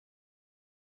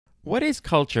What is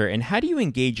culture and how do you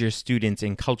engage your students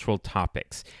in cultural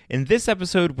topics? In this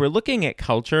episode, we're looking at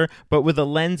culture, but with a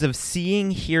lens of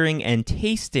seeing, hearing, and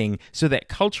tasting so that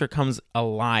culture comes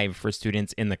alive for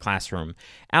students in the classroom.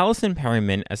 Allison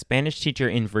Perryman, a Spanish teacher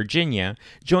in Virginia,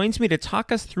 joins me to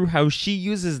talk us through how she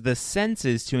uses the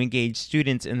senses to engage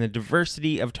students in the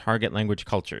diversity of target language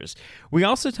cultures. We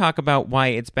also talk about why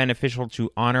it's beneficial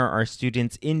to honor our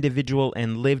students' individual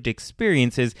and lived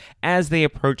experiences as they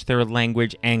approach their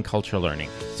language and culture learning.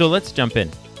 So let's jump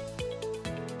in.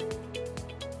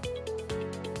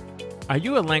 Are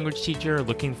you a language teacher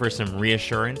looking for some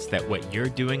reassurance that what you're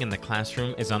doing in the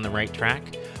classroom is on the right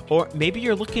track? Or maybe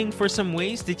you're looking for some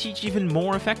ways to teach even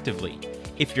more effectively.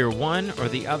 If you're one or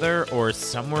the other or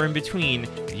somewhere in between,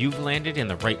 you've landed in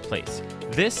the right place.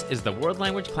 This is the World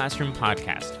Language Classroom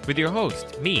Podcast with your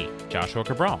host, me, Joshua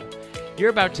Cabral. You're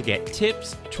about to get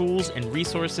tips, tools, and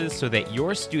resources so that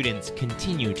your students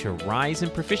continue to rise in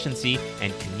proficiency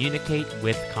and communicate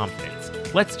with confidence.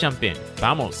 Let's jump in.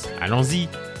 Vamos, allons-y.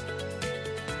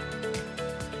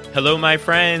 Hello, my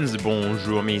friends.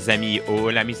 Bonjour, mes amis.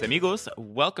 Hola, mis amigos.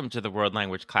 Welcome to the World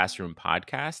Language Classroom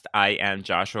Podcast. I am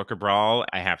Joshua Cabral.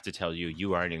 I have to tell you,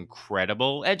 you are an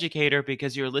incredible educator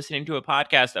because you're listening to a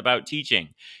podcast about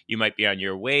teaching. You might be on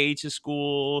your way to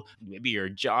school, maybe you're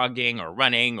jogging or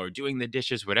running or doing the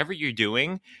dishes, whatever you're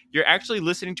doing. You're actually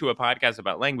listening to a podcast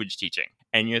about language teaching.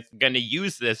 And you're going to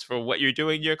use this for what you're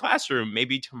doing in your classroom,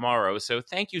 maybe tomorrow. So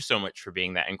thank you so much for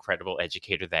being that incredible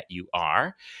educator that you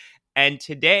are. And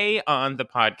today on the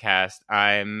podcast,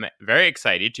 I'm very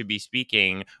excited to be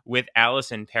speaking with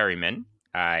Allison Perryman.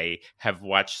 I have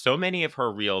watched so many of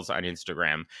her reels on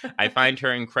Instagram. I find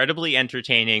her incredibly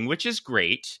entertaining, which is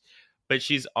great. But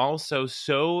she's also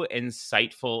so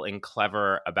insightful and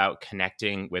clever about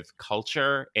connecting with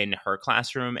culture in her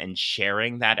classroom and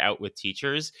sharing that out with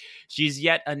teachers. She's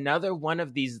yet another one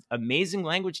of these amazing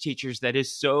language teachers that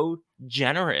is so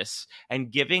generous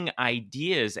and giving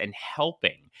ideas and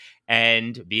helping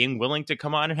and being willing to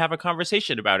come on and have a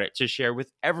conversation about it to share with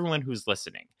everyone who's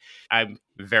listening. I'm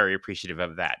very appreciative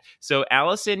of that. So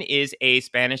Allison is a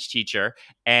Spanish teacher,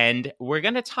 and we're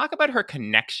going to talk about her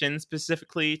connection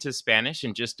specifically to Spanish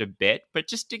in just a bit, but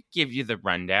just to give you the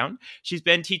rundown, she's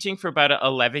been teaching for about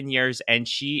 11 years, and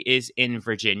she is in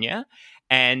Virginia.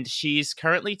 And she's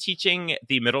currently teaching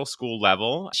the middle school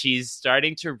level. She's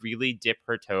starting to really dip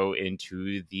her toe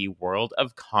into the world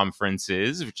of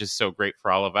conferences, which is so great for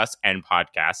all of us, and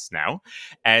podcasts now.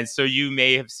 And so you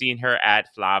may have seen her at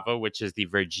FLAVA, which is the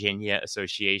Virginia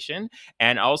Association,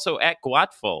 and also at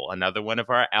GWATFL, another one of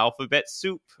our alphabet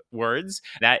soup words.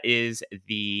 That is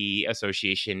the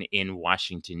association in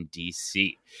Washington,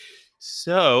 D.C.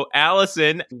 So,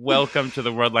 Allison, welcome to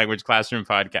the World Language Classroom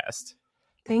Podcast.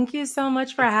 Thank you so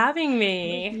much for having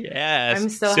me. Yes. I'm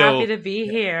so happy to be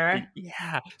here.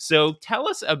 Yeah. So tell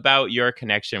us about your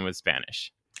connection with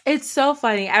Spanish. It's so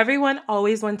funny. Everyone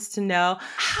always wants to know,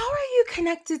 how are you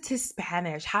connected to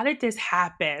Spanish? How did this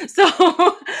happen?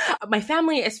 So my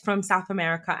family is from South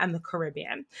America and the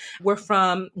Caribbean.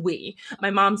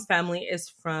 My mom's family is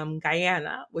from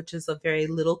Guyana, which is a very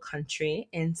little country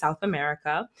in South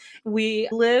America. We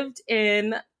lived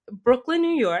in Brooklyn,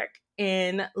 New York,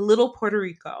 in Little Puerto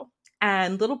Rico.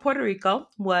 And Little Puerto Rico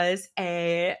was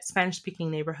a Spanish-speaking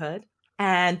neighborhood,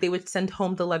 and they would send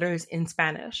home the letters in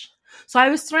Spanish. So I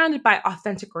was surrounded by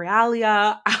authentic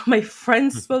realia. My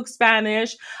friends spoke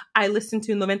Spanish. I listened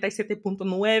to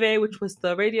 97.9, which was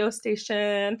the radio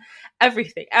station.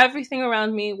 Everything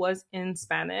around me was in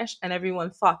Spanish, and everyone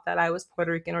thought that I was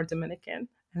Puerto Rican or Dominican.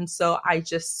 And so I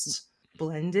just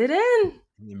blended in.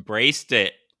 Embraced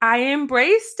it. I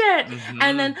embraced it. Mm-hmm.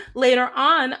 And then later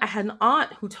on, I had an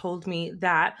aunt who told me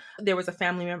that there was a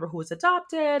family member who was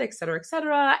adopted, et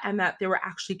cetera, and that there were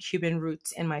actually Cuban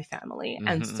roots in my family. Mm-hmm.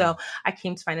 And so I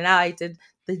came to find it out. I did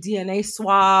the DNA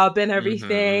swab and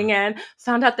everything and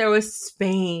found out there was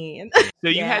Spain. So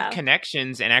you had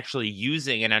connections and actually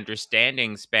using and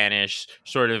understanding Spanish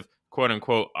sort of quote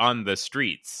unquote on the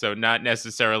streets. So not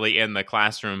necessarily in the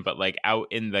classroom, but like out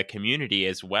in the community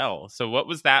as well. So what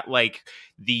was that like,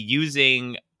 the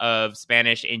using of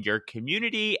Spanish in your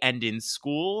community and in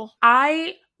school?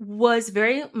 I was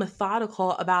very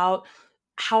methodical about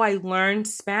how I learned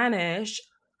Spanish,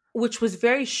 which was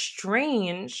very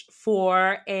strange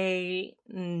for a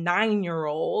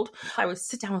 9-year-old. I would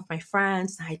sit down with my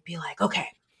friends and I'd be like, okay,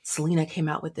 Selena came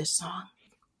out with this song,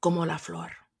 Como la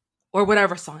Flor, or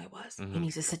whatever song it was. Mm-hmm. We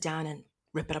need to sit down and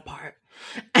rip it apart.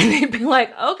 And they'd be like,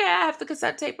 okay, I have the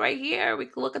cassette tape right here. We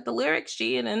can look at the lyric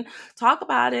sheet and talk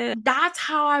about it. That's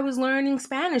how I was learning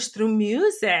Spanish, through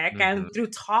music and through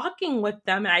talking with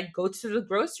them. And I'd go to the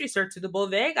grocery store, to the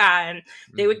bodega, and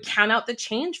they would count out the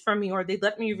change for me, or they'd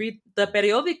let me read the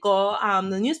periódico,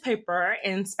 the newspaper,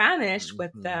 in Spanish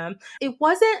with them. It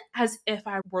wasn't as if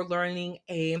I were learning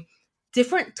a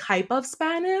different type of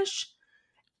Spanish.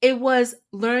 It was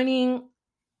learning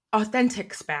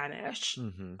authentic Spanish,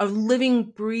 of living,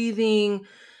 breathing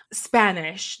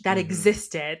Spanish that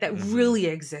existed, that really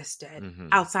existed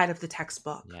outside of the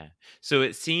textbook. Yeah. So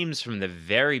it seems from the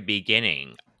very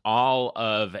beginning, all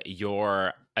of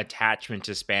your attachment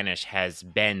to Spanish has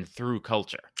been through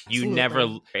culture. Absolutely. You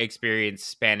never experienced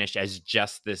Spanish as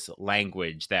just this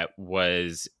language that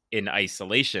was in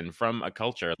isolation from a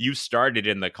culture. You started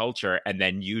in the culture and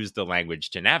then used the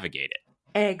language to navigate it.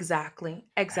 Exactly.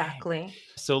 Right.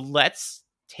 So let's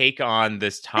take on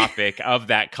this topic of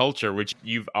that culture, which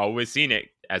you've always seen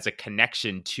it as a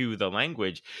connection to the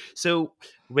language. So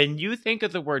when you think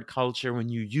of the word culture, when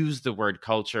you use the word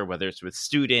culture, whether it's with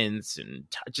students and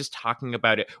just talking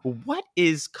about it, what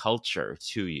is culture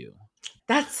to you?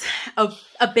 That's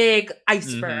a big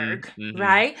iceberg,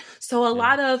 right? So a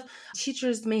lot of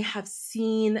teachers may have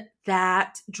seen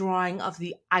that drawing of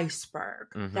the iceberg,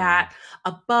 that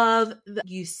above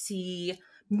you see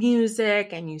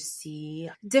music and you see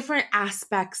different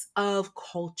aspects of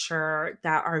culture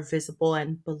that are visible,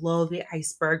 and below the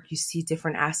iceberg, you see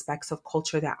different aspects of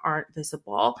culture that aren't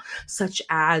visible, such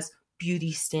as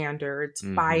beauty standards,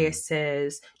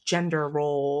 biases, gender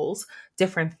roles,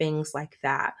 different things like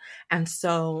that. And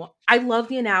so I love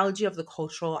the analogy of the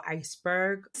cultural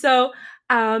iceberg. So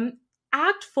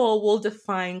ACTFL will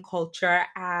define culture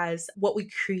as what we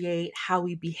create, how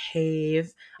we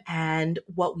behave, and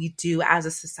what we do as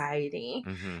a society.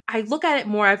 I look at it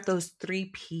more of those 3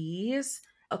 Ps.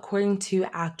 According to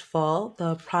ACTFL,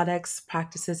 the products,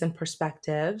 practices, and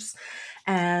perspectives.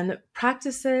 And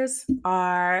practices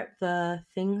are the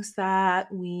things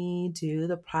that we do.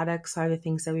 The products are the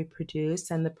things that we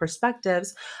produce. And the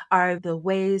perspectives are the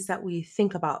ways that we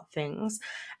think about things.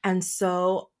 And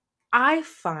so I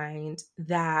find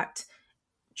that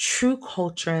true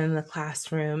culture in the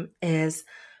classroom is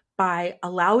by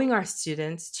allowing our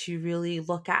students to really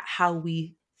look at how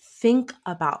we think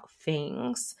about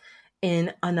things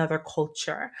in another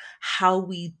culture, how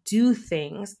we do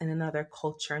things in another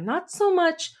culture, not so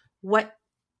much what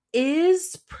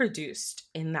is produced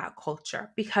in that culture.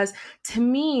 Because to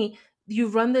me, you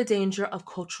run the danger of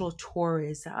cultural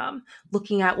tourism,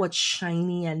 looking at what's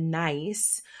shiny and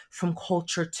nice from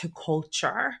culture to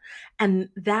culture. And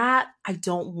that I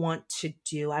don't want to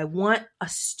do. I want a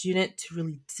student to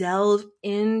really delve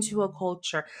into a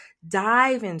culture,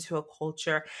 dive into a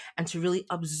culture, and to really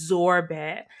absorb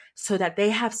it so that they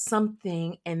have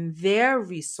something in their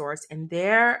resource and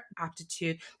their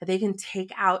aptitude that they can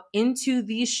take out into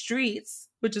these streets,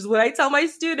 which is what I tell my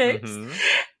students,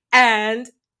 and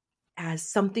as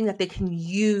something that they can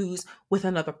use with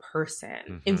another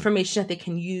person, information that they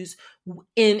can use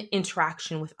in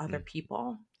interaction with other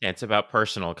people. It's about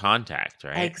personal contact,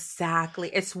 right? Exactly.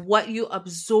 It's what you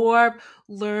absorb,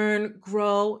 learn,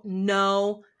 grow,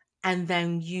 know, and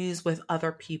then use with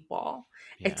other people.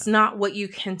 Yeah. It's not what you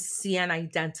can see and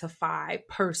identify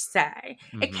per se.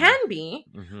 It can be,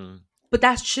 but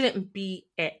that shouldn't be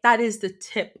it. That is the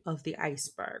tip of the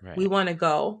iceberg. Right. We want to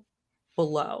go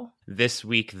below. This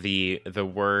week, the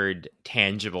word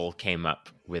tangible came up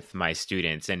with my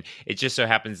students, and it just so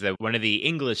happens that one of the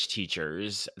English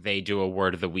teachers, they do a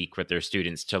word of the week with their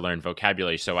students to learn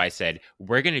vocabulary. So I said,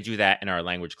 we're going to do that in our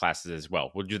language classes as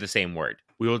well. We'll do the same word.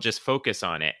 We will just focus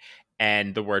on it.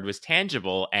 And the word was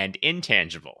tangible and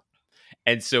intangible.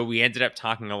 And so we ended up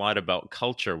talking a lot about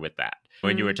culture with that.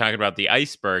 When you were talking about the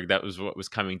iceberg, that was what was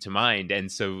coming to mind.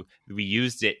 And so we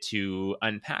used it to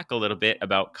unpack a little bit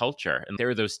about culture. And there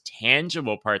are those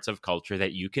tangible parts of culture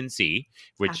that you can see,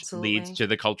 which leads to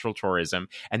the cultural tourism.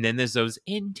 And then there's those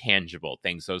intangible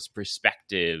things, those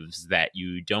perspectives that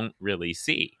you don't really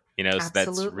see. You know, so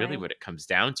that's really what it comes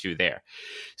down to there.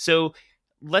 So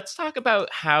let's talk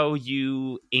about how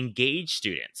you engage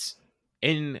students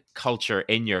in culture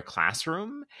in your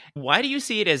classroom. Why do you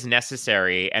see it as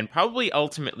necessary and probably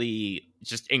ultimately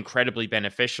just incredibly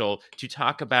beneficial to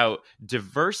talk about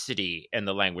diversity in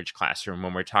the language classroom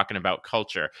when we're talking about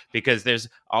culture? Because there's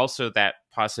also that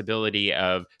possibility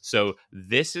of, so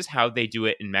this is how they do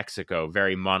it in Mexico,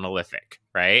 very monolithic,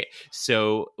 right?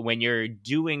 So when you're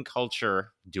doing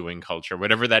culture,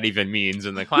 whatever that even means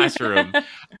in the classroom,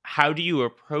 how do you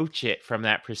approach it from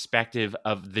that perspective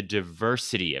of the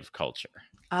diversity of culture?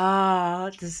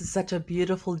 This is such a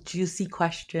beautiful, juicy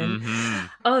question. Mm-hmm.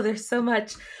 Oh, there's so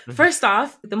much. First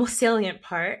off, the most salient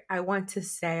part I want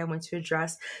to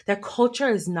address that culture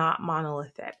is not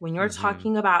monolithic. When you're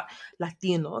talking about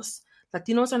Latinos,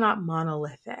 Latinos are not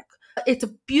monolithic. It's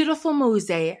a beautiful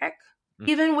mosaic.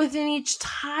 Even within each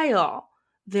tile,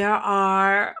 there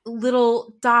are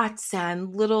little dots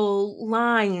and little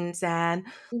lines and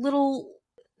little,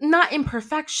 not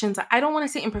imperfections. I don't want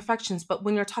to say imperfections, but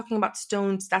when you're talking about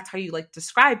stones, that's how you like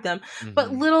describe them,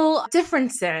 but little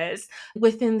differences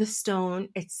within the stone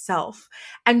itself.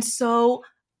 And so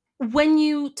when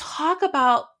you talk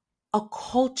about a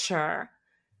culture,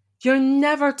 you're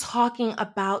never talking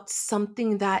about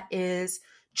something that is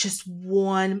just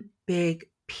one big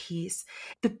piece.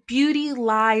 The beauty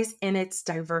lies in its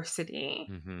diversity.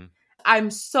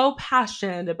 I'm so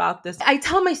passionate about this. I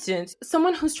tell my students,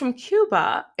 someone who's from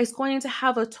Cuba is going to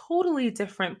have a totally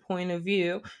different point of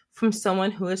view from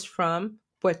someone who is from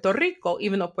Puerto Rico,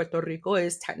 even though Puerto Rico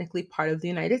is technically part of the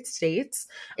United States.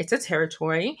 It's a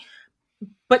territory,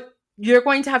 but you're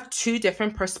going to have two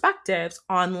different perspectives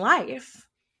on life.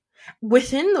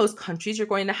 Within those countries, you're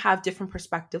going to have different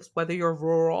perspectives, whether you're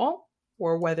rural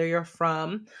or whether you're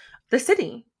from the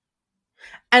city.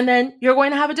 And then you're going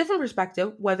to have a different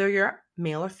perspective, whether you're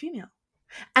male or female.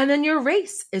 And then your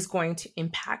race is going to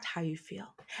impact how you feel.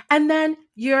 And then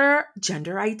your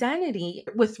gender identity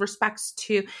with respects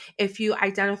to if you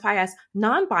identify as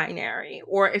non-binary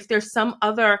or if there's some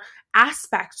other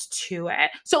aspect to it.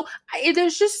 So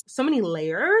there's just so many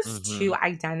layers to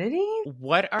identity.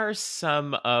 What are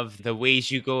some of the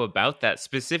ways you go about that,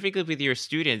 specifically with your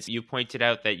students? You pointed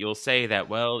out that you'll say that,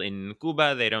 well, in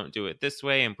Cuba, they don't do it this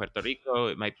way. In Puerto Rico,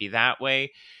 it might be that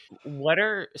way. What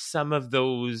are some of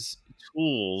those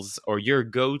tools or your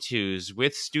go-tos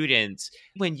with students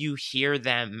when you hear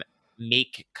them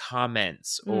make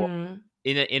comments or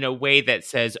in a way that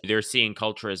says they're seeing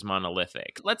culture as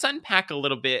monolithic? Let's unpack a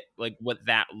little bit like what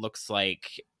that looks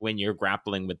like when you're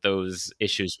grappling with those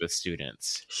issues with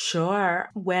students. Sure.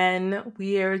 When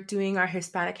we are doing our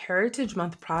Hispanic Heritage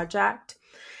Month project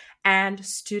and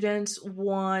students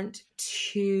want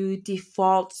to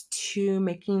default to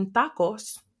making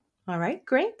tacos. All right,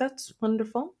 great. That's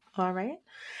wonderful. All right.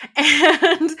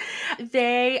 And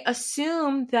they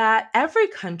assume that every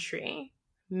country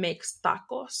makes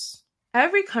tacos.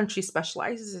 Every country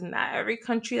specializes in that. Every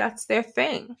country, that's their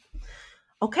thing.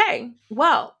 Okay,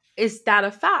 well, is that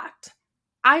a fact?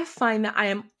 I find that I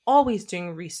am always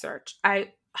doing research.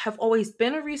 I have always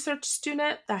been a research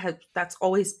student. That's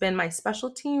always been my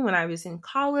specialty when I was in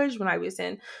college, when I was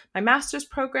in my master's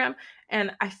program.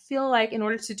 And I feel like in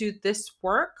order to do this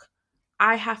work,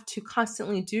 I have to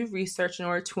constantly do research in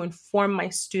order to inform my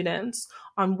students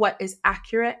on what is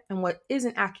accurate and what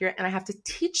isn't accurate. And I have to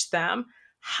teach them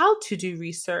how to do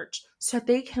research so that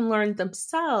they can learn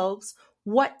themselves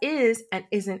what is and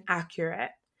isn't accurate.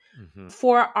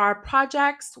 For our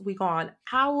projects, we go on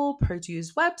OWL,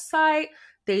 Purdue's website.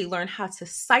 They learn how to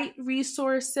cite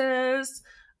resources.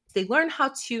 They learn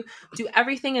how to do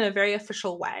everything in a very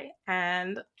official way.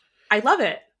 And I love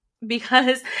it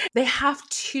because they have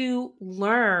to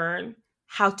learn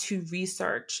how to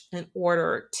research in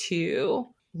order to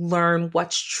learn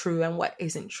what's true and what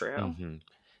isn't true.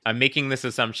 I'm making this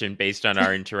assumption based on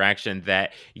our interaction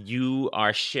that you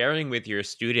are sharing with your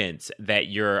students that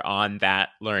you're on that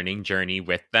learning journey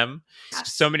with them.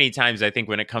 Yes. So many times, I think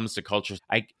when it comes to culture,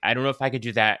 I don't know if I could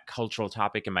do that cultural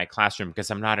topic in my classroom because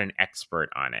I'm not an expert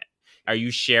on it. Are you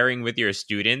sharing with your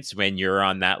students when you're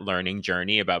on that learning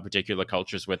journey about particular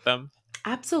cultures with them?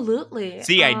 Absolutely.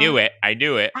 See, I knew it.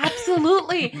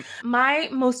 Absolutely. My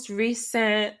most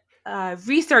recent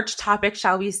research topic,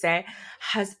 shall we say,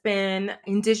 has been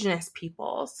Indigenous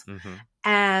peoples.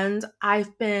 And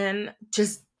I've been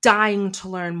just dying to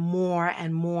learn more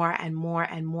and more and more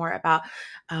and more about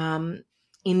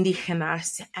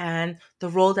Indigenas and the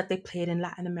role that they played in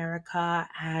Latin America,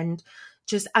 and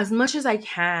just as much as I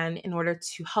can in order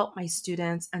to help my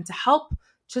students and to help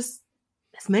just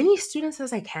as many students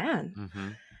as I can.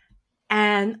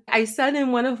 And I said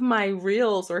in one of my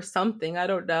reels or something, I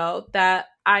don't know, that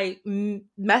I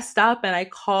messed up and I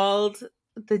called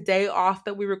the day off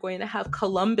that we were going to have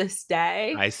Columbus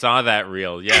Day. I saw that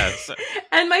reel, yes.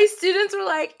 And my students were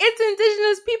like, it's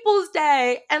Indigenous Peoples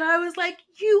Day. And I was like,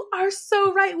 you are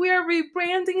so right. We are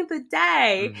rebranding the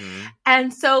day.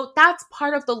 And so that's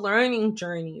part of the learning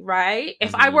journey, right?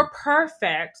 If I were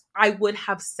perfect, I would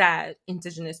have said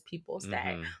Indigenous Peoples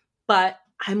Day. But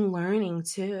I'm learning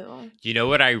too. You know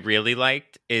what I really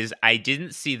liked is I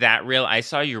didn't see that reel. I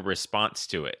saw your response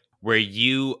to it where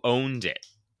you owned it.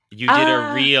 You did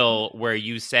a reel where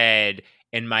you said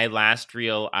In my last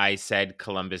reel, I said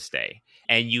Columbus Day,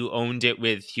 and you owned it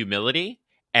with humility.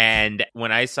 And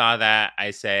when I saw that,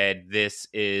 I said, this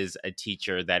is a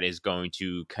teacher that is going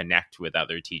to connect with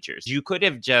other teachers. You could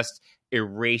have just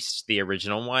erased the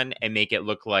original one and make it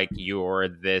look like you're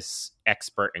this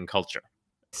expert in culture.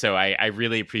 So I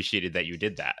really appreciated that you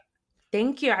did that.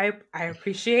 Thank you. I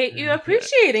appreciate you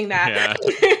appreciating that.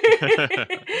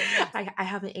 Yeah. I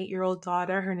have an 8-year-old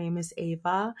daughter. Her name is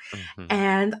Ava. Mm-hmm.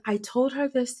 And I told her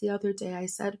this the other day. I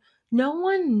said, no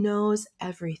one knows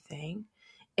everything.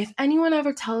 If anyone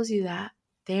ever tells you that,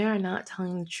 they are not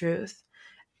telling the truth.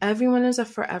 Everyone is a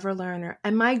forever learner.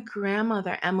 And my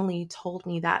grandmother, Emily, told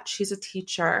me that. She's a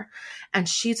teacher. And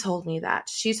she told me that.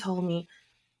 She told me,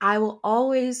 I will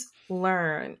always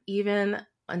learn, even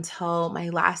until my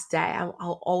last day.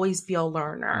 I'll always be a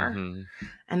learner. Mm-hmm.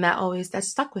 And that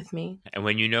stuck with me. And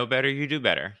when you know better, you do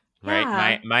better. Right.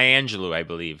 Yeah. Maya Angelou, I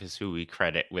believe, is who we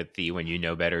credit with the when you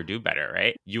know better, do better,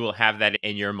 right? You will have that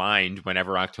in your mind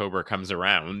whenever October comes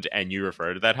around and you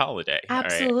refer to that holiday.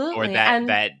 Absolutely. Right? Or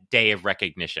that day of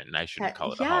recognition. I shouldn't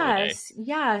call it a holiday.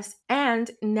 Yes. And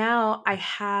now I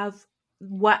have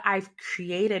what I've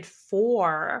created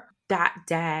for that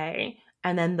day.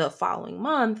 And then the following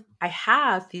month, I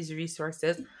have these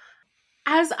resources.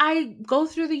 As I go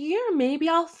through the year, maybe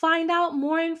I'll find out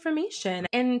more information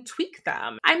and tweak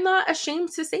them. I'm not ashamed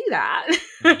to say that.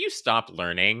 You stop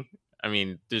learning. I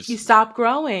mean, you stop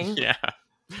growing. Yeah.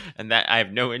 And that I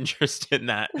have no interest in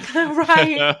that.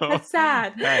 Right. That's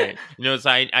sad. Right. So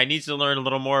I need to learn a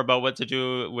little more about what to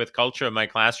do with culture in my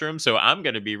classroom. So I'm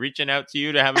going to be reaching out to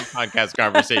you to have a podcast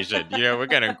conversation. We're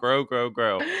going to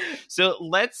grow. So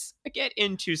let's get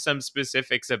into some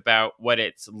specifics about what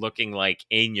it's looking like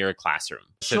in your classroom.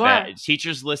 So Sure. that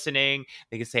teachers listening,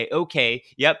 they can say, okay,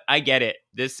 yep, I get it.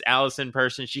 This Allison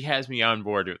person, she has me on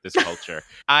board with this culture.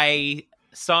 I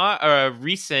saw a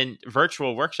recent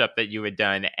virtual workshop that you had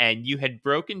done, and you had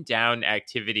broken down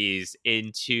activities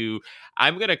into,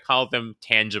 I'm going to call them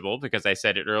tangible because I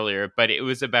said it earlier, but it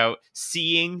was about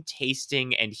seeing,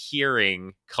 tasting, and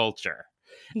hearing culture.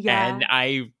 Yeah. And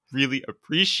I really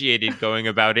appreciated going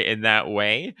about it in that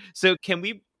way. So can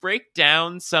we break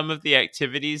down some of the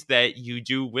activities that you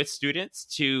do with students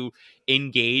to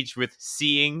engage with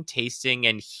seeing, tasting,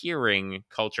 and hearing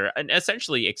culture and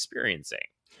essentially experiencing?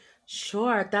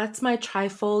 Sure. That's my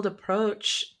trifold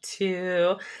approach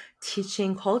to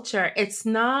teaching culture. It's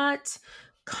not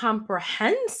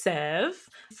comprehensive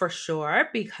for sure,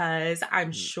 because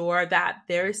I'm sure that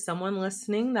there is someone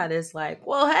listening that is like,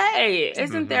 well, hey,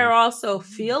 isn't there also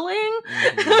feeling?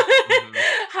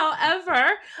 However,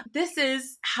 this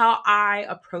is how I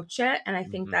approach it. And I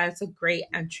think that it's a great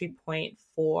entry point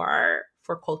for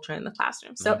culture in the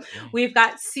classroom. So we've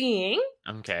got seeing.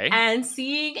 Okay. And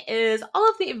seeing is all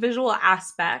of the visual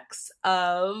aspects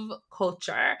of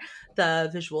culture, the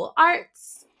visual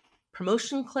arts,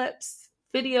 promotion clips,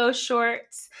 video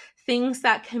shorts, things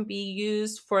that can be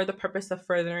used for the purpose of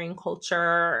furthering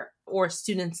culture or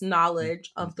students'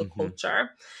 knowledge of the culture.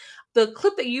 The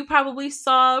clip that you probably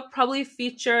saw probably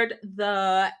featured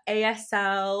the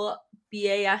ASL,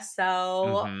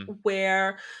 BASL,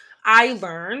 where I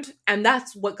learned, and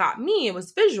that's what got me. It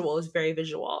was visual. It was very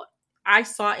visual. I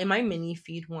saw in my mini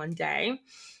feed one day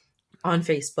on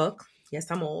Facebook. Yes,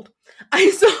 I'm old.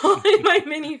 I saw in my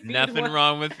mini feed. Nothing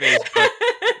wrong with Facebook.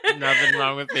 Nothing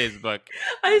wrong with Facebook.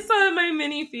 I saw in my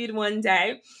mini feed one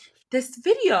day this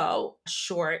video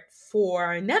short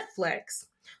for Netflix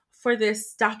for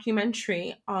this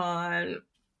documentary on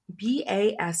BASL.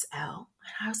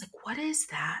 And I was like, what is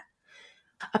that?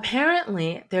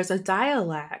 Apparently, there's a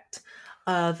dialect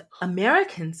of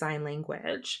American Sign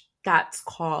Language that's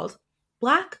called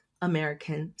Black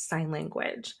American Sign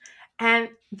Language. And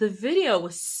the video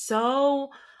was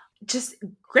so just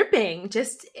gripping.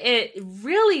 It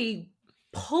really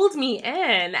pulled me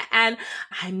in. And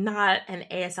I'm not an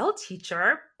ASL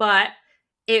teacher, but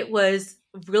it was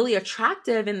really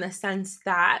attractive in the sense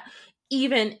that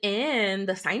even in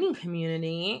the signing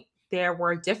community, there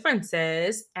were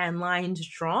differences and lines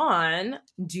drawn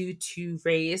due to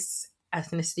race,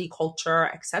 ethnicity,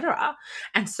 culture, etc.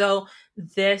 And so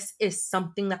this is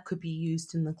something that could be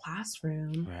used in the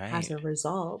classroom as a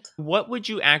result. What would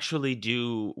you actually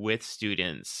do with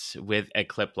students with a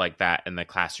clip like that in the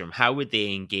classroom? How would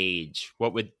they engage?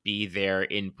 What would be their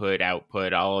input,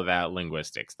 output, all of that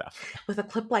linguistic stuff? With a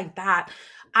clip like that,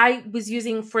 I was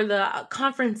using for the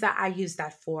conference that I used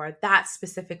that for, that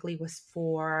specifically was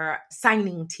for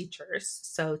signing teachers.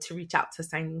 So to reach out to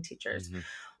signing teachers.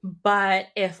 But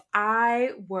if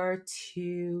I were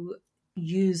to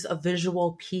use a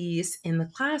visual piece in the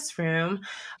classroom,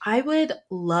 I would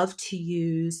love to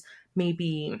use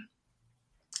maybe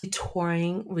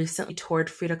recently toured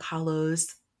Frida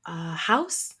Kahlo's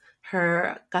house,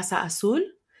 her Casa Azul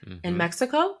in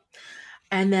Mexico.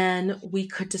 And then we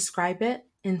could describe it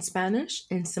in Spanish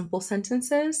in simple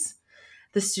sentences.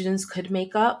 The students could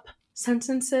make up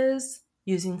sentences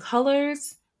using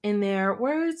colors in their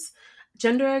words,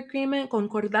 gender agreement,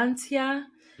 concordancia,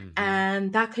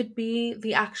 and that could be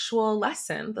the actual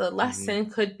lesson. The lesson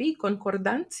could be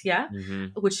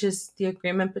concordancia, which is the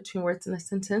agreement between words in a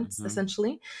sentence,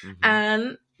 essentially.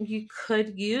 And you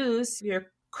could use your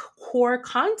core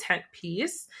content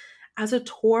piece as a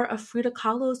tour of Frida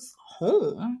Kahlo's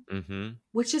home,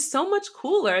 which is so much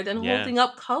cooler than holding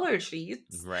up color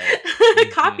sheets,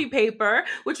 copy paper,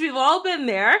 which we've all been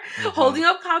there, holding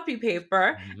up copy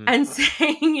paper and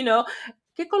saying, you know,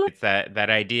 it's that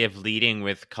idea of leading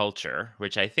with culture,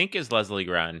 which I think is Leslie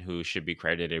Grun, who should be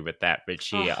credited with that. But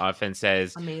she often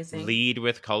says, amazing. Lead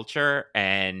with culture,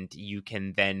 and you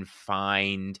can then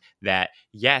find that,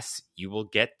 yes, you will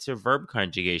get to verb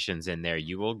conjugations in there.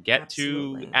 You will get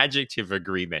to adjective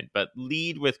agreement, but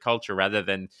lead with culture rather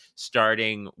than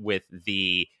starting with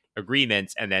the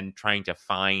agreements and then trying to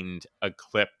find a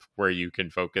clip where you can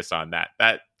focus on that.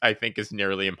 That I think is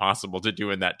nearly impossible to do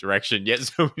in that direction, yet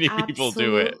so many people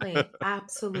do it.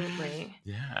 Absolutely.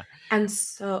 Yeah. And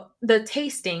so the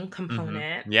tasting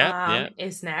component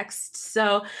is next.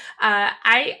 So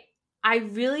I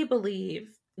really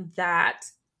believe that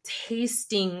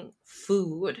tasting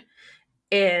food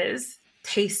is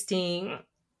tasting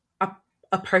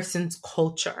a person's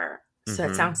culture. So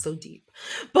that sounds so deep.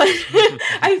 But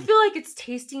I feel like it's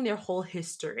tasting their whole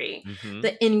history,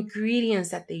 the ingredients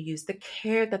that they use, the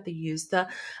care that they use, the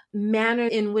manner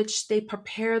in which they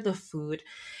prepare the food,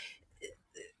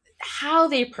 how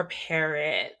they prepare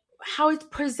it, how it's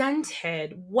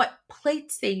presented, what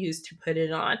plates they use to put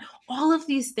it on. All of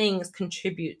these things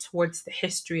contribute towards the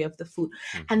history of the food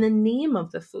and the name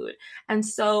of the food. And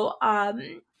so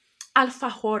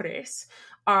alfajores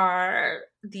are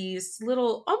these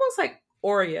little, almost like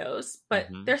Oreos, but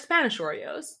they're Spanish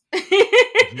Oreos.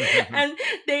 And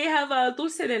they have a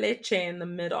dulce de leche in the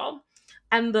middle.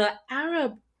 And the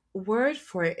Arab word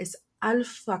for it is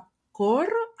alfacor.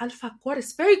 Alfacor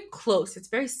is very close. It's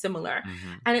very similar.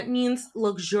 And it means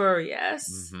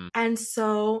luxurious. And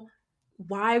so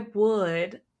why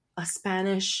would a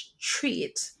Spanish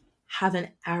treat have an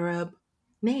Arab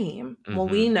name? Well,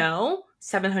 we know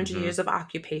 700 years of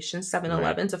occupation,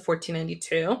 711 to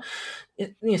 1492.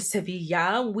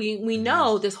 Sevilla, we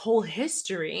know this whole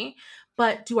history,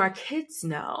 but do our kids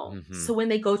know? So when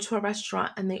they go to a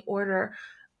restaurant and they order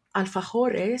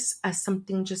alfajores as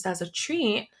something just as a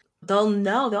treat, they'll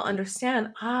know, they'll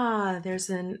understand, there's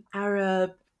an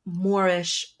Arab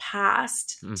Moorish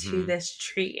past to this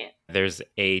treat. There's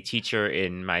a teacher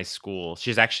in my school.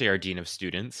 She's actually our dean of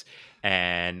students,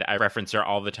 and I reference her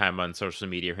all the time on social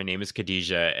media. Her name is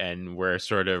Khadija, and we're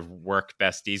sort of work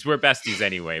besties. We're besties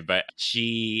anyway, but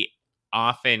she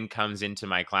often comes into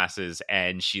my classes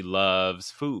and she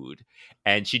loves food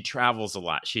and she travels a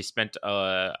lot. She spent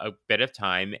a bit of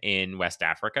time in West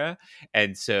Africa.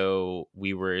 And so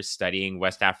we were studying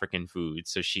West African food.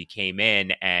 So she came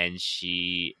in and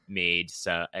she made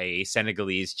a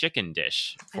Senegalese chicken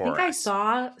dish for us. I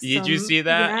saw some. Did you see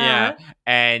that? Yeah.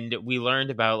 And we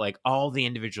learned about like all the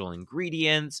individual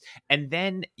ingredients. And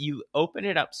then you open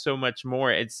it up so much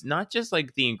more. It's not just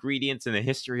like the ingredients and the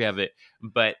history of it,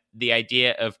 but the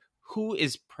idea of who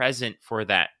is present for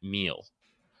that meal.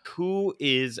 Who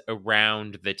is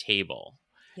around the table?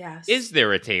 Yes. Is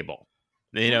there a table?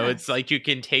 You know, it's like you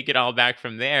can take it all back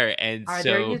from there. And are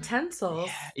there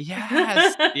utensils?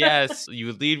 Yes. Yes.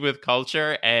 You lead with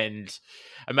culture. And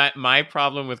my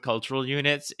problem with cultural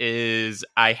units is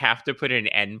I have to put an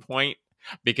end point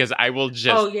because I will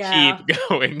just keep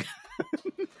going.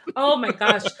 Oh my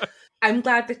gosh. I'm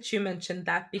glad that you mentioned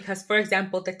that because, for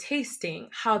example, the tasting,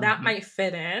 how that might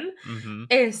fit in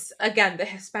is, again, the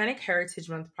Hispanic Heritage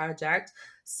Month project.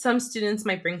 Some students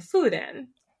might bring food in.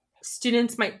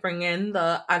 Students might bring in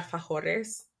the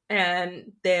alfajores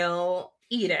and they'll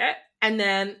eat it. And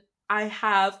then I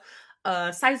have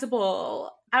a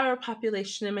sizable Arab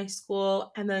population in my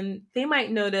school, and then they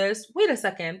might notice, wait a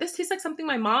second, this tastes like something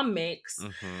my mom makes.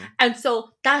 And so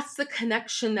that's the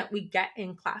connection that we get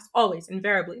in class, always,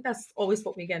 invariably. That's always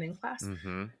what we get in class.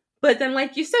 But then,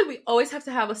 like you said, we always have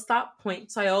to have a stop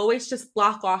point. So I always just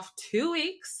block off 2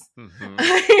 weeks.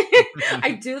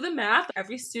 I do the math.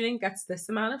 Every student gets this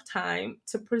amount of time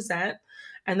to present.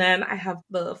 And then I have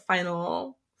the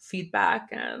final feedback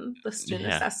and the student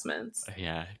Yeah. assessments.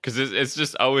 Yeah, because it's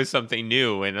just always something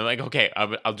new, and I'm like, okay,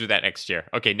 I'll do that next year.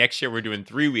 Okay, next year we're doing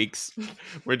 3 weeks.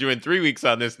 We're doing 3 weeks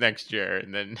on this next year,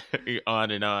 and then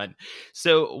on and on.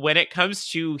 So when it comes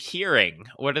to hearing,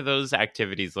 what are those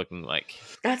activities looking like?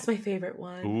 That's my favorite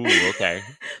one. Ooh, okay.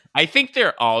 I think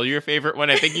they're all your favorite one.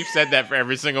 I think you've said that for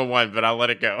every single one, but I'll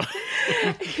let it go.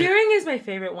 Hearing is my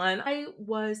favorite one. I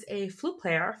was a flute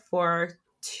player for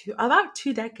about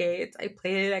 2 decades. I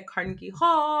played it at Carnegie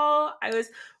Hall. I was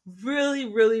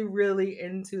really, really, really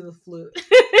into the flute.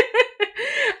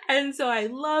 And so I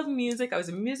love music. I was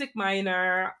a music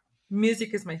minor.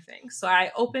 Music is my thing. So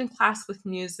I opened class with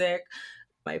music.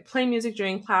 I play music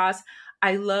during class.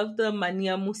 I love the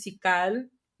Mania Musical.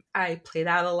 I play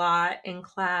that a lot in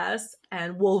class,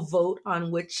 and we'll vote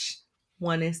on which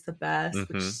one is the best,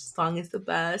 which song is the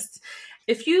best.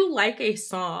 If you like a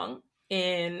song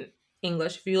in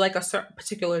English, if you like a certain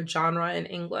particular genre in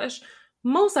English,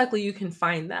 most likely you can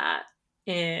find that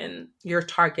in your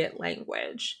target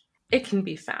language. It can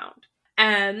be found.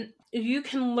 And you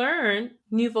can learn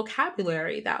new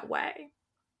vocabulary that way.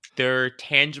 There are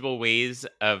tangible ways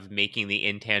of making the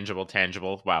intangible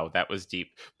tangible. Wow, that was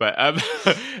deep. But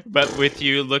but with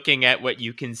you looking at what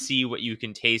you can see, what you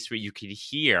can taste, what you can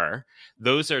hear,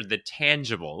 those are the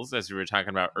tangibles, as we were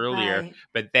talking about earlier. Right.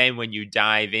 But then when you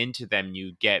dive into them,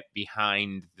 you get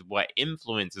behind what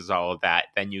influences all of that,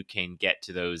 then you can get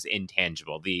to those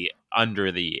intangible, the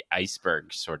under the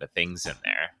iceberg sort of things in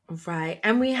there. Right.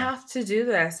 And we have to do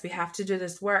this. We have to do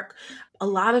this work. A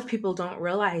lot of people don't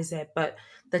realize it, but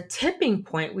the tipping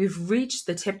point, we've reached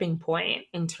the tipping point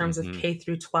in terms of K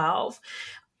through 12.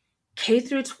 K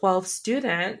through 12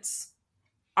 students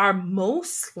are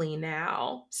mostly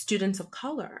now students of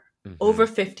color, over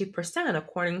 50%,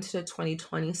 according to the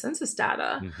 2020 census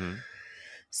data.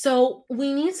 So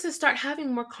we need to start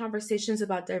having more conversations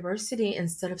about diversity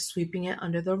instead of sweeping it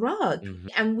under the rug.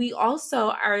 And we also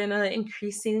are in an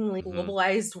increasingly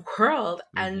globalized world.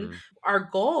 And our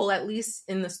goal, at least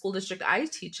in the school district I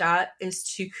teach at, is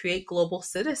to create global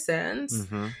citizens.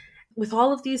 With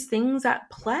all of these things at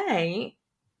play,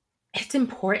 it's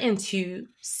important to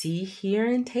see, hear,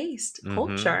 and taste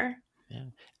culture. Yeah.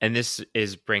 And this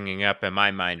is bringing up in my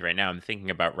mind right now, I'm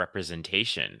thinking about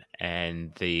representation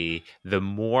and the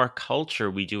more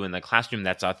culture we do in the classroom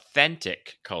that's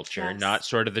authentic culture, not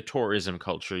sort of the tourism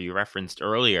culture you referenced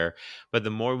earlier, but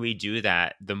the more we do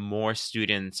that, the more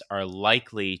students are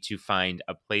likely to find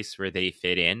a place where they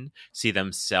fit in, see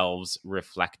themselves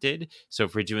reflected. So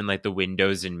if we're doing like the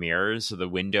windows and mirrors, so the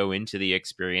window into the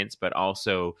experience, but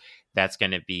also that's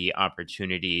going to be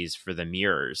opportunities for the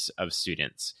mirrors of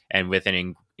students. And with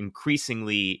an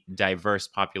increasingly diverse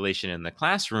population in the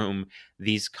classroom,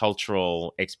 these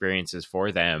cultural experiences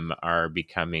for them are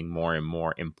becoming more and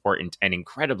more important and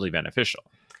incredibly beneficial.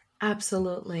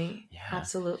 Absolutely. Yeah.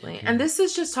 Absolutely. Yeah. And this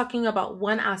is just talking about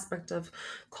one aspect of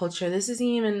culture. This isn't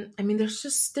even, I mean, there's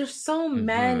so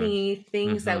many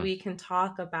things that we can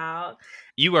talk about.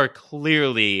 You are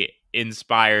clearly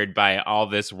inspired by all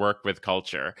this work with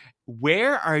culture.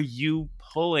 Where are you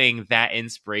pulling that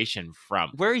inspiration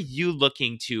from? Where are you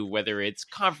looking to, whether it's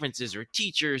conferences or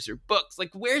teachers or books?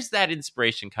 Like, where's that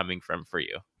inspiration coming from for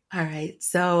you? All right.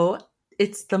 So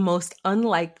it's the most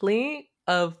unlikely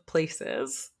of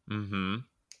places.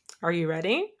 Are you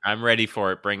ready? I'm ready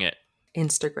for it. Bring it.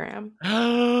 Instagram.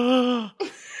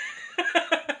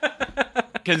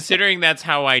 Considering that's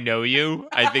how I know you,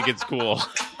 I think it's cool.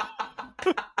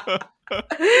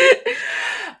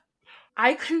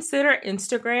 I consider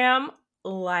Instagram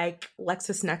like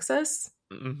LexisNexis.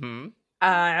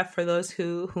 For those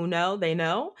who know, they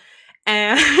know.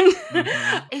 And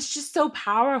it's just so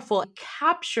powerful,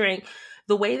 capturing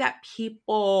the way that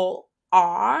people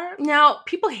are. Now,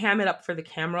 people ham it up for the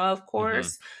camera, of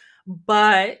course,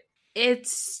 but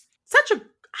it's such a,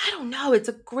 I don't know, it's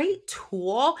a great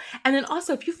tool. And then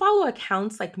also, if you follow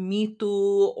accounts like Me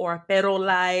Too or Pero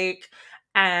Like,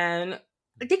 and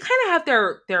they kind of have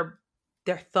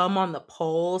their thumb on the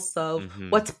pulse of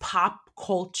what's pop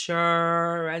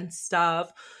culture and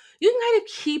stuff, you can kind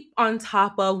of keep on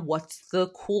top of what's the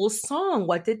cool song,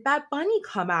 what did Bad Bunny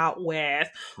come out with,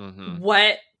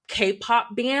 what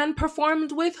K-pop band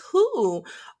performed with who.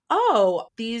 Oh,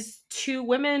 these 2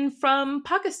 women from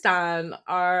Pakistan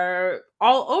are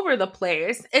all over the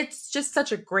place. It's just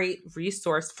such a great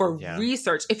resource for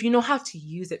research if you know how to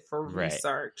use it for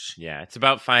research. Yeah, it's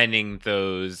about finding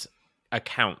those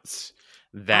accounts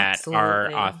that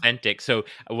are authentic. So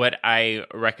what I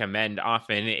recommend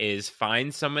often is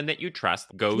find someone that you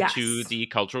trust, go to the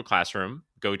cultural classroom,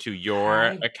 go to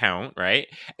your account, right?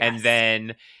 And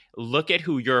then look at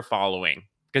who you're following.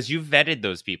 because you've vetted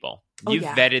those people. Oh, You've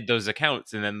yeah. vetted those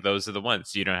accounts, and then those are the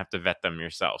ones. So you don't have to vet them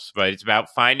yourselves. But it's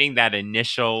about finding that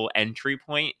initial entry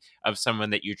point of someone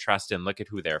that you trust and look at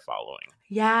who they're following.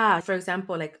 Yeah. For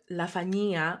example, like La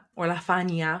Fania or La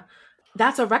Fania,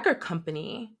 that's a record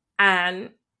company. And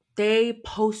they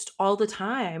post all the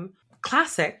time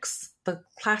classics, the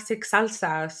classic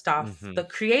salsa stuff, the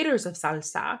creators of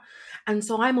salsa. And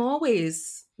so I'm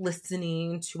always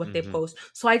listening to what they post.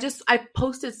 So I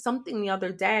posted something the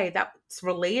other day that's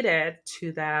related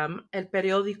to them, El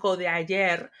Periódico de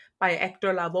Ayer by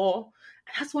Héctor Lavoe.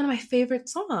 And that's one of my favorite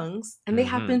songs. And they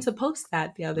happened to post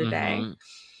that the other day.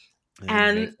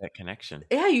 And make that connection.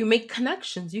 Yeah, you make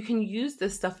connections. You can use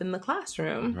this stuff in the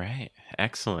classroom. Right.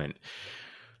 Excellent.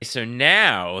 So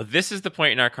now, this is the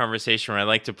point in our conversation where I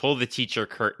like to pull the teacher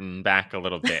curtain back a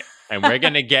little bit. And we're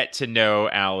going to get to know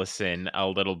Allison a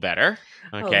little better.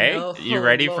 Okay? Oh, no. You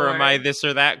ready Oh, for my Lord. this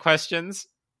or that questions?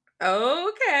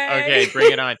 Okay. Okay,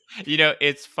 bring it on. You know,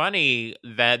 it's funny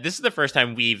that this is the first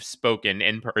time we've spoken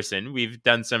in person. We've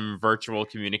done some virtual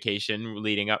communication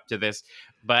leading up to this,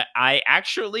 but I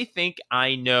actually think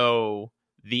I know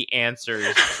the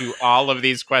answers to all of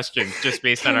these questions just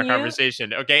based on our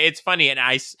conversation. Okay, it's funny, and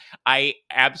I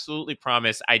absolutely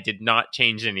promise I did not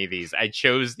change any of these. I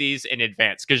chose these in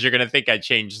advance because you're going to think I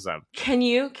changed some. Can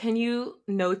you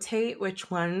notate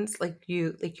which ones like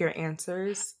your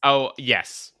answers? Oh,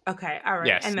 yes. Okay, all right.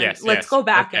 Yes, and then yes, let's go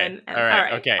back okay. and all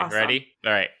right, okay, awesome. Ready?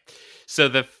 All right. So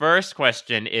the first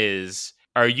question is,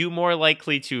 are you more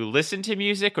likely to listen to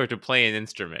music or to play an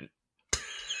instrument?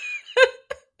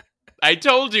 I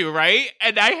told you, right?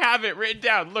 And I have it written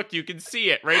down. Look, you can see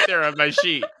it right there on my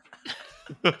sheet.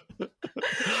 Well,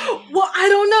 I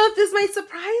don't know if this might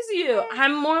surprise you.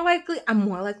 I'm more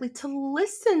likely to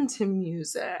listen to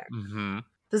music.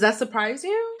 Does that surprise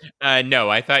you? No,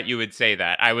 I thought you would say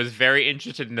that. I was very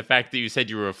interested in the fact that you said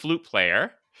you were a flute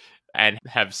player and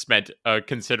have spent a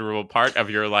considerable part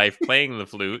of your life playing the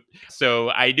flute.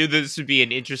 So I knew this would be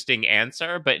an interesting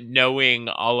answer, but knowing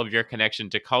all of your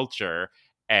connection to culture,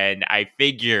 and I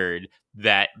figured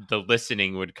that the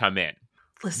listening would come in.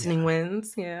 Listening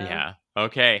wins, yeah. Yeah.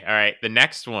 Okay, all right. The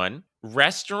next one,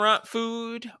 restaurant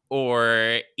food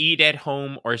or eat at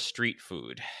home or street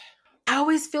food? I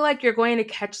always feel like you're going to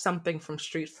catch something from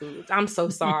street food. I'm so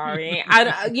sorry.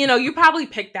 You probably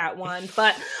picked that one,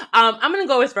 but I'm going to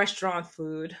go with restaurant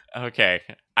food. Okay.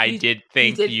 I did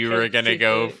think you were going to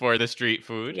go for the street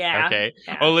food. Yeah. Okay.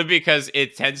 Yeah. Only because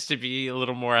it tends to be a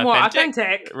little more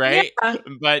authentic. Right? Yeah.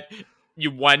 But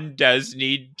one does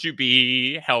need to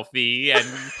be healthy and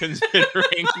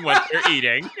considering what they're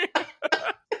eating.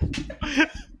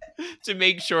 To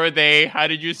make sure they, how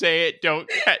did you say it, don't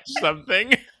catch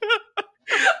something.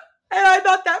 And I'm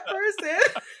not that person.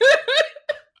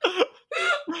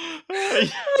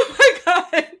 Oh my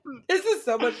God. This is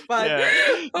so much fun.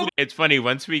 Yeah. Oh. It's funny,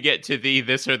 once we get to the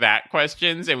this or that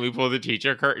questions and we pull the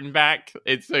teacher curtain back,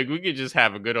 it's like we could just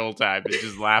have a good old time and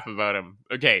just laugh about them.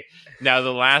 Okay, now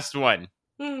the last one.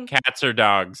 Cats or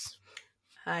dogs?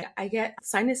 I get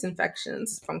sinus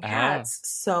infections from cats,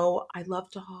 so I love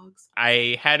dogs.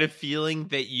 I had a feeling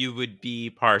that you would be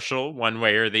partial one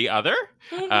way or the other.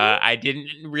 I didn't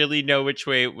really know which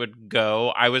way it would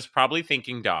go. I was probably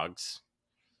thinking dogs.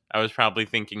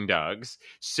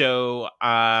 So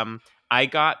I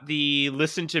got the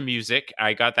listen to music.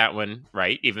 I got that one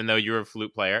right, even though you're a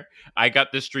flute player. I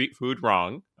got the street food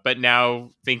wrong, but now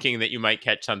thinking that you might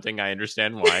catch something, I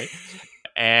understand why.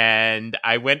 And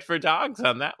I went for dogs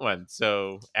on that one.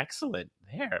 So excellent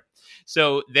there.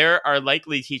 So there are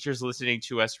likely teachers listening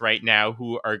to us right now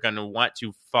who are going to want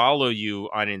to follow you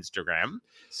on Instagram.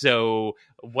 So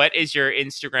what is your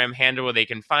Instagram handle where they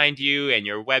can find you, and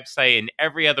your website, and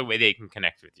every other way they can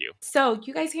connect with you? So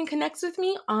you guys can connect with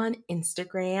me on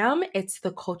Instagram. It's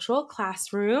The Cultural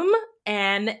Classroom,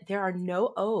 and there are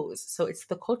no O's. So it's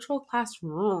The Cultural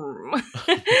Classroom.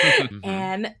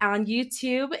 And on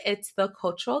YouTube, it's The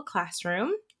Cultural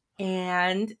Classroom.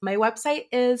 And my website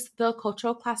is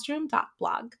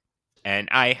theculturalclassroom.blog. And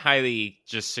I highly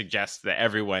just suggest that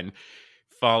everyone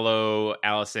follow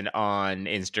Allison on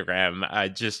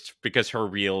Instagram, just because her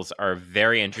reels are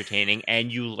very entertaining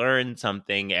and you learn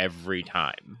something every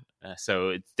time. So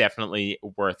it's definitely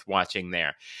worth watching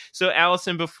there. So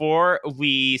Allison, before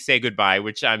we say goodbye,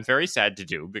 which I'm very sad to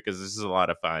do because this is a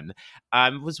lot of fun, I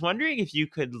was wondering if you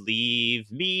could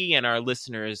leave me and our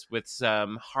listeners with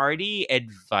some hearty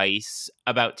advice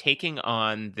about taking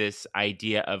on this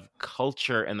idea of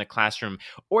culture in the classroom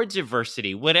or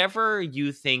diversity, whatever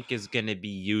you think is going to be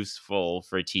useful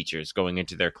for teachers going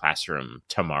into their classroom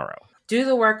tomorrow. do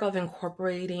the work of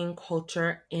incorporating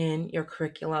culture in your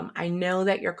curriculum. I know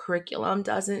that your curriculum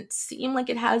doesn't seem like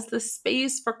it has the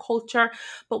space for culture,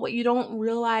 but what you don't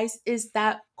realize is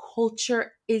that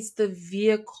culture is the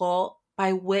vehicle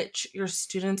by which your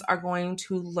students are going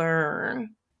to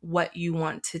learn what you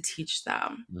want to teach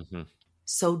them. Mm-hmm.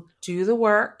 So do the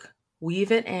work,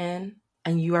 weave it in,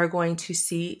 and you are going to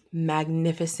see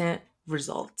magnificent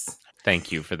results.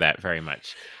 Thank you for that very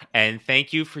much. And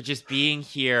thank you for just being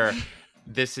here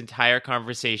this entire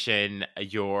conversation.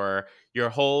 Your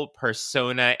whole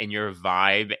persona and your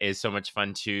vibe is so much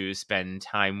fun to spend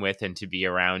time with and to be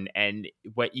around. And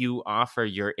what you offer,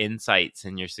 your insights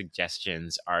and your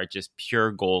suggestions are just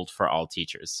pure gold for all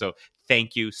teachers. So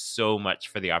thank you so much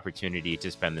for the opportunity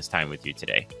to spend this time with you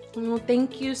today. Well,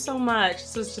 thank you so much.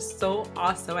 This was just so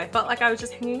awesome. I felt like I was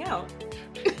just hanging out.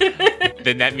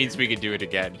 Then that means we could do it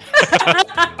again.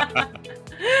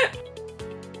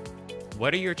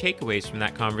 What are your takeaways from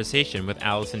that conversation with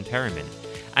Allison Perriman?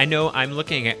 I know I'm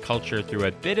looking at culture through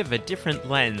a bit of a different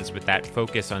lens with that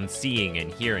focus on seeing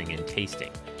and hearing and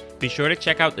tasting. Be sure to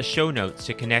check out the show notes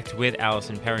to connect with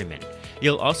Allison Perriman.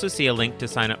 You'll also see a link to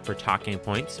sign up for Talking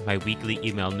Points, my weekly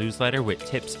email newsletter with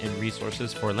tips and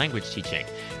resources for language teaching.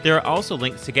 There are also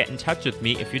links to get in touch with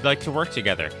me if you'd like to work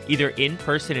together, either in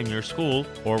person in your school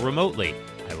or remotely.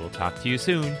 I will talk to you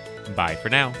soon. Bye for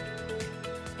now.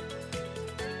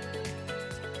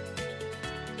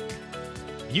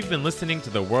 You've been listening to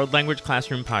the World Language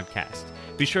Classroom podcast.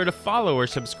 Be sure to follow or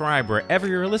subscribe wherever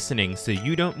you're listening so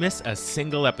you don't miss a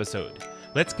single episode.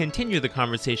 Let's continue the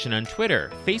conversation on Twitter,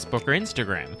 Facebook, or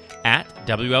Instagram at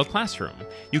WL Classroom.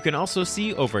 You can also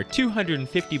see over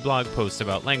 250 blog posts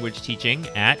about language teaching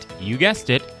at, you guessed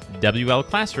it,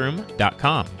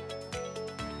 WLClassroom.com.